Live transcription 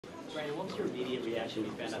Brandon, what was your immediate reaction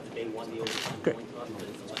when you found out that they won the overtime coin toss, but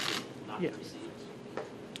it's elected not to receive?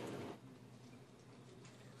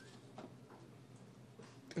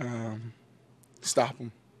 Stop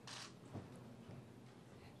them.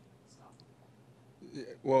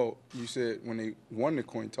 Well, you said when they won the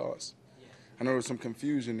coin toss. I know there was some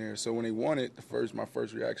confusion there. So when they won it, my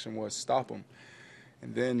first reaction was stop them.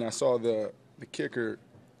 And then I saw the kicker,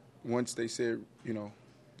 once they said, you know,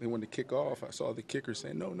 they wanted to kick off, I saw the kicker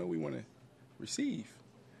saying, no, we want to receive.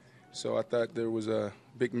 So I thought there was a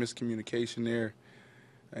big miscommunication there.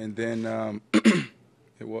 And then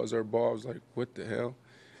it was our ball. I was like, what the hell?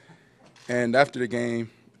 And after the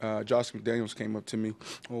game, Josh McDaniels came up to me,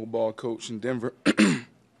 old ball coach in Denver,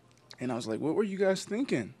 and I was like, what were you guys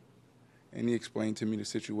thinking? And he explained to me the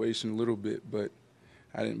situation a little bit, but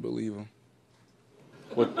I didn't believe him.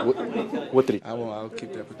 What did he? I'll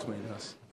keep that between us.